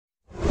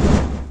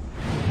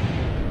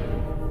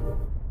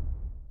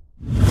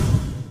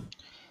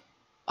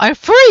I'm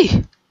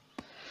free!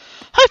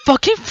 I'm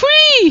fucking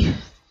free!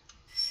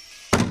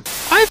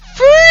 I'm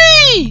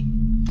free!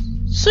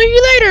 See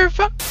you later,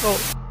 fuck. Oh.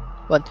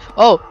 What?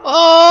 Oh.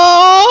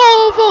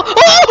 Oh! Oh!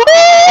 Oh!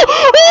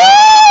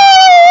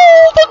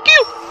 Oh! Fuck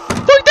you!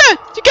 Fuck that!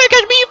 You can't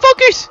catch me, you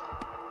fuckers!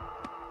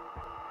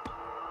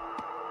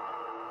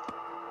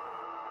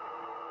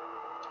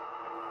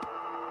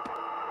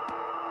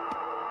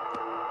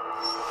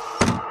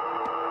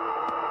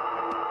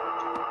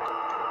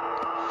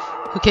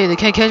 Okay, they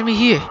can't catch me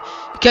here.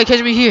 You can't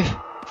catch me here.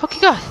 Fucking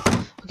god.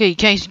 Okay, you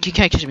can't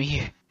catch me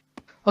here.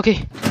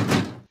 Okay.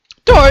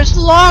 Door is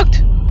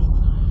locked.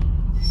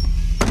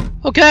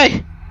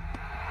 Okay.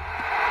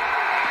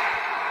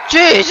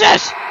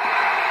 Jesus!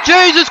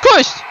 Jesus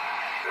Christ!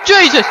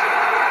 Jesus!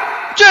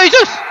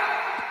 Jesus!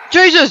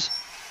 Jesus!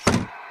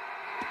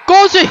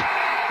 Gozy!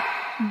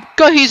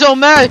 God, he's so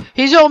mad.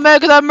 He's so mad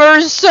because I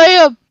murdered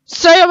Sam.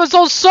 Sam, I'm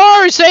so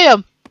sorry,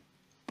 Sam.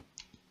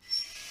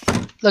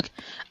 Look,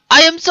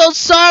 I am so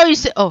sorry,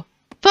 Sam. Oh,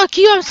 fuck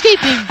you! I'm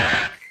escaping.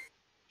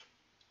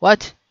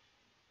 What?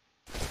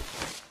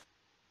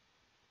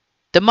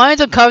 The mind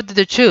uncovered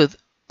the truth.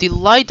 The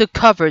light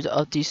uncovered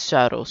of these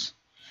shadows.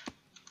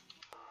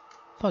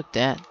 Fuck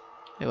that.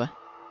 Wait, what?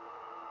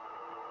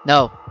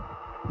 No.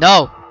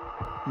 No.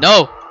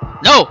 No.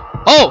 No.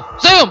 Oh,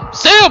 Sam!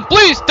 Sam,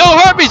 please don't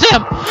hurt me,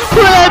 Sam!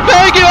 Please, I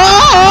beg you!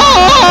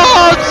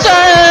 Oh,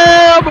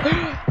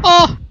 Sam!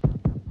 Oh.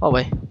 Oh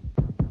wait.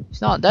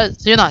 It's not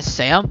that. You're not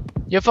Sam.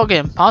 You're fucking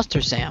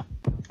imposter, Sam.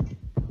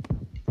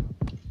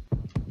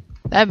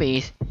 That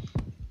means.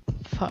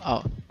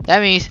 Oh.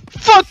 That means,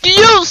 fuck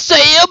you,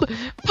 Sam!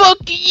 Fuck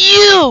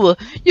you!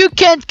 You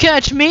can't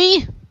catch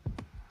me!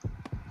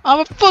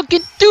 I'm a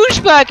fucking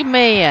douchebag,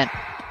 man!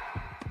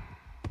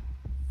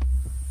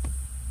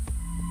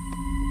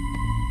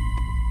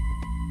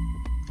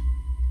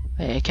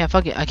 Hey, I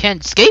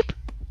can't escape?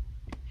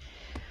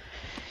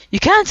 You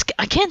can't,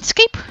 I can't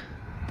escape?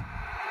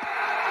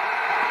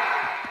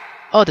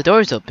 Oh, the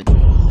door's open.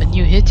 A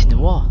new hit in the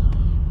wall.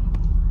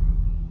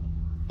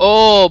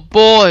 Oh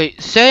boy,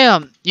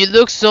 Sam, you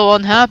look so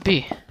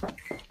unhappy.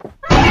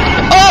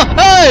 Oh,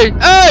 hey,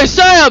 hey,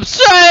 Sam,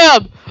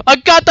 Sam! I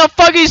got the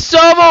fucking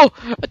shovel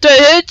to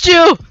hit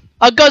you.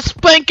 I got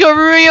spank you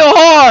real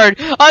hard.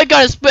 I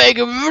gotta spank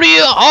you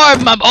real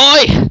hard, my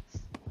boy.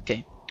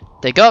 Okay,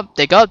 dig up,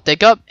 dig up,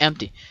 dig up,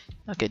 empty.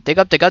 Okay, dig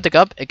up, dig up, dig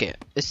up. Okay,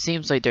 it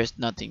seems like there's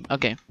nothing.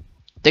 Okay,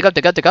 dig up,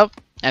 dig up, dig up,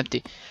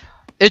 empty.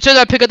 It's just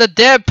I pick up the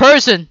dead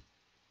person.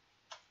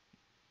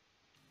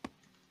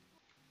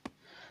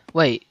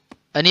 Wait,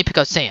 I need to pick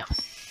up Sam.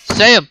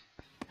 Sam!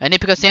 I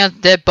need to pick up Sam's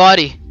dead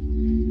body.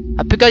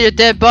 I pick up your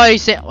dead body,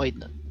 Sam. Wait.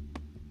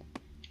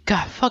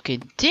 God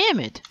fucking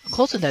damn it. I'm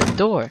closing that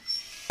door.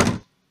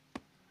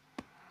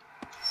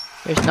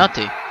 There's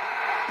nothing.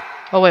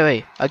 Oh, wait,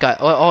 wait. I got.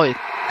 Oh, it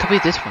could be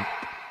this one.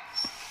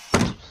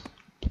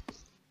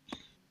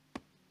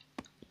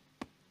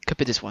 Could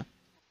be this one.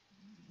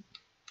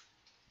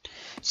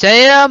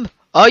 Sam!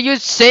 Are you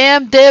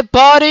Sam dead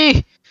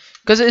body?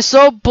 Because it's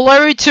so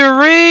blurry to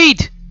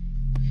read!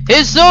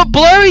 It's so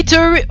blurry to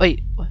read!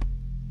 Wait, what?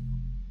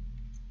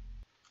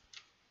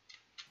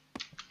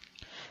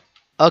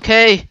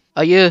 Okay,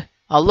 are you...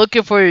 I'm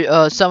looking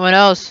for someone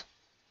else.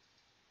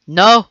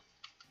 No?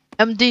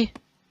 Empty?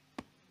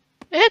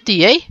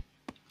 Empty, eh?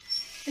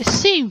 It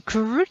seemed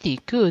pretty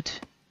good.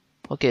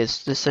 Okay,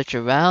 let's search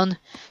around.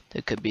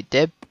 There could be a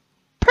dead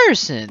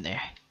person in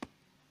there.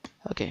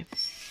 Okay.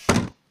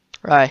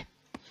 Right.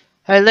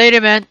 Hey,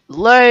 later, man.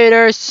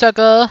 Later,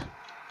 sucker.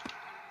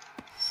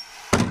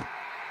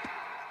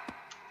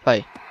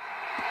 Wait.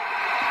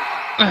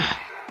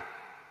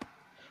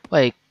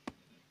 Wait.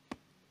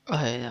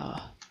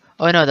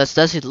 Oh no, that's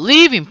the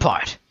leaving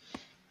part.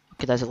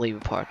 Okay, that's the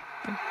leaving part.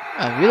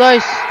 I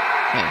realize.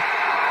 Hey.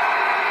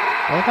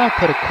 What if I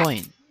put a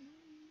coin?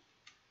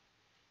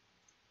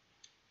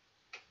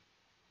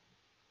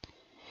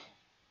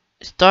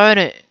 Start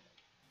it.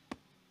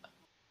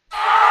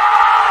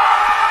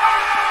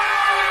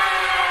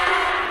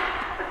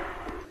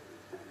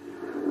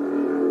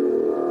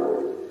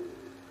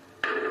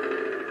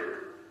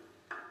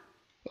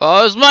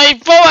 Oh, it's my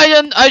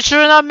fault. I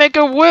should not make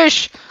a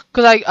wish.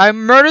 Cause I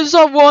murdered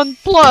someone.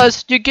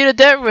 Plus, you get a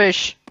death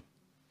wish.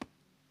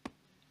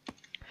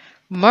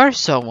 Murder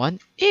someone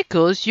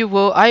equals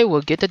I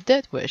will get a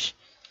death wish.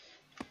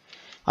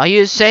 Are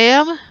you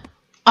Sam?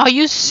 Are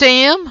you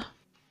Sam?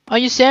 Are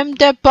you Sam?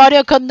 Dead body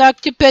will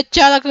conduct you,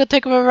 bitch. I could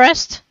take a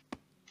rest.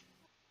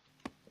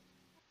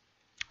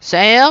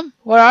 Sam,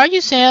 where are you,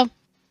 Sam?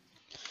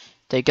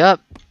 Dig up.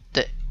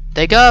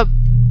 Dig up.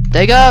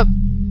 Dig up.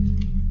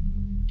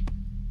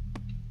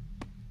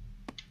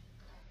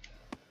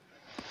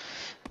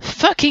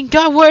 Fucking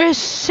god, where is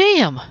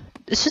Sam?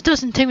 This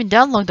doesn't take me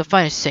that long to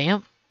find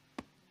Sam.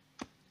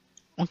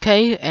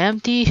 Okay,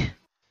 empty.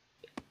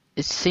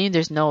 It seems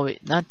there's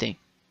nothing.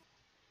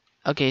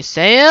 Okay,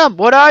 Sam,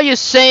 what are you,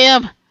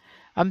 Sam?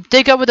 I'm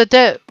dig up with the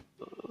dead.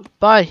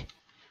 Bye.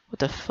 What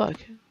the fuck?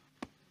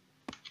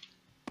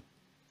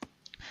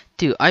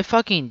 Dude, I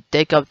fucking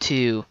dig up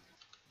to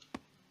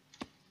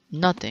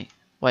Nothing.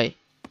 Wait.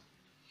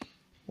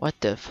 What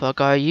the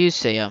fuck are you,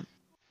 Sam?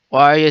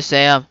 Where are you,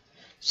 Sam?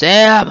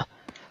 Sam!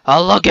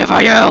 I'm looking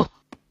for you!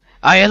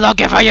 Are you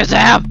looking for you,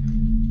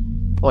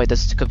 Sam? Oh, wait,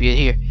 this could be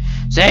here.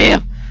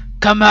 Sam!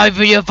 Come out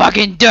for your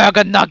fucking door, I'm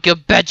gonna knock your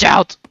bitch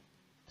out!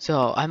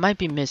 So, I might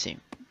be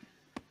missing.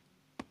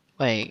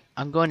 Wait,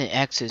 I'm going to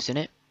exit, isn't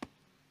it?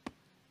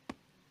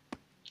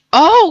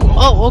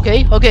 Oh,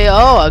 okay,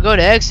 oh, I go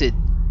to exit.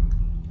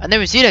 I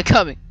never see that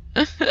coming.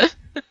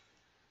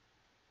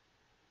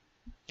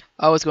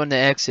 I was going to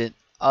exit.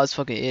 I was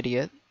fucking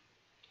idiot.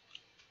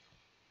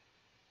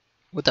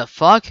 What the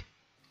fuck?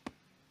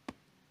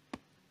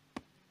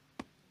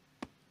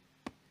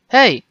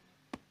 Hey!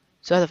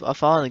 So I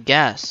follow the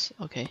gas.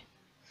 Okay.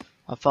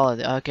 I'll follow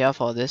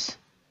this.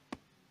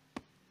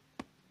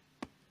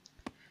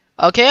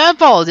 Okay, I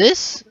follow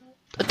this.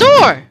 A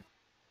door!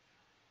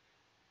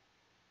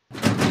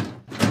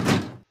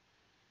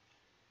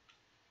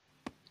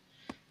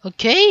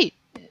 Okay.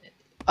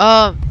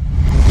 Oh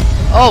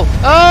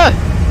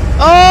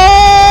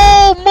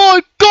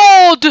my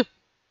god!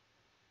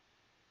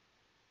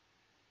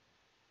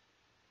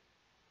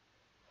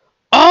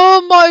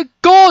 Oh my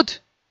god!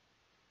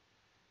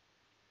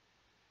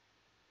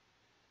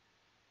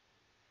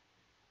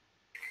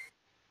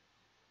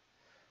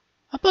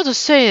 I'm about to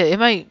say, am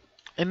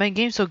my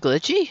game so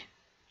glitchy?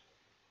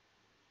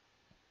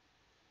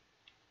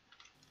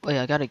 Wait,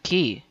 I got a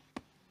key.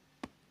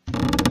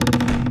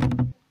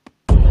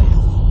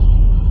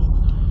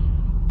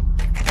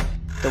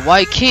 The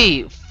white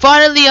key,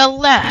 finally at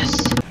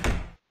last.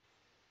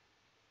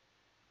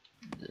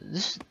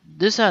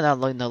 This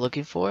I'm not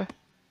looking for.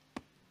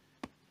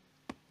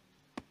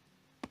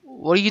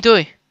 What are you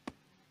doing?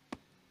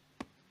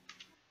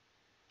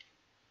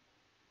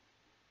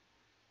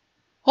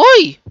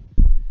 Oi!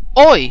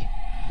 Oi!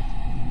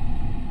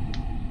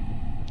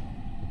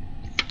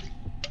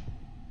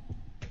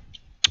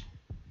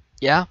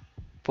 Yeah?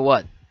 For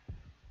what?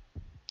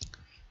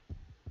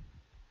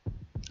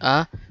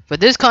 For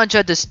this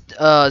contract,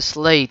 the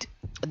slate,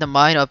 the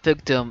mind of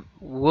victim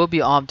will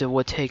be armed and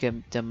will take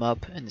them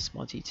up in the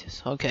small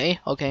details. Okay.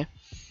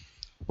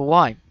 But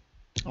why?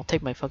 I'll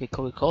take my fucking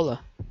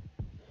Coca-Cola.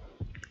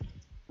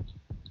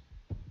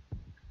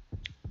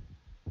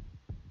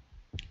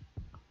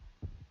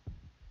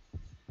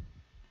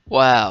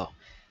 Wow,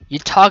 you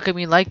talk to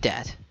me like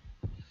that.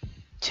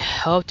 To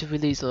help to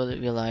release or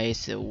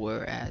realize that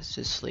we're as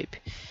asleep.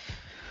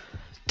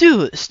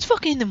 Dude, it's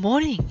fucking in the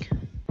morning.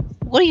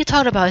 What are you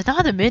talking about? It's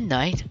not the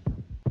midnight.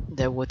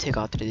 That will take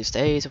off to these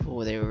days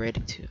before they were ready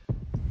to.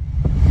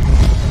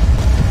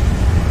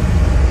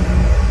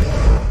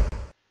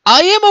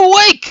 I am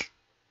awake!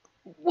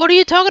 What are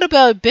you talking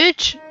about,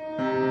 bitch?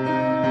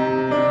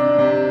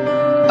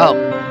 Oh.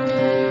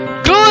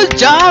 Good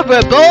job,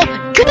 Rebel!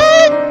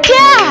 Good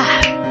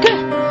job!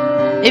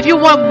 Good. If you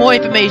want more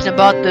information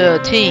about the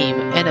team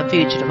and the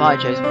future of the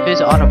podcast,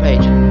 visit on our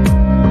page.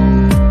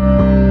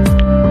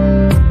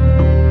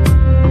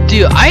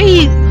 Dude,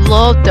 I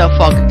love that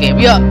fucking game.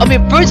 Yeah, I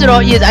mean, first of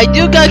all, yes, I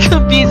do got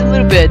confused a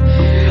little bit.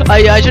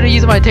 I should have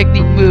used my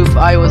technique move.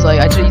 I was like,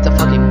 I should use a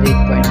fucking big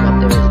brain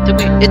up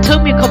there. It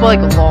took me a couple like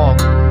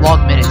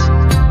long minutes.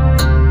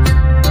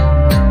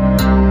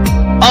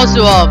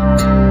 Also,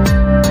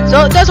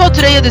 so that's all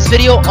today in this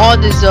video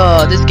on this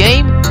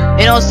game.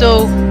 And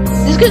also,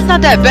 this game's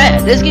not that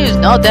bad. This game is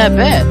not that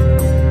bad.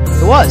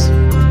 It was.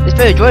 It's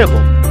very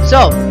enjoyable.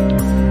 So,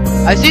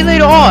 I see you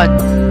later on.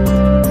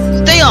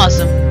 Stay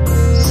awesome.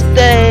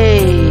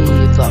 Stay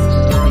flux.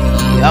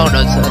 I don't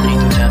know, it's another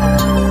YouTube channel.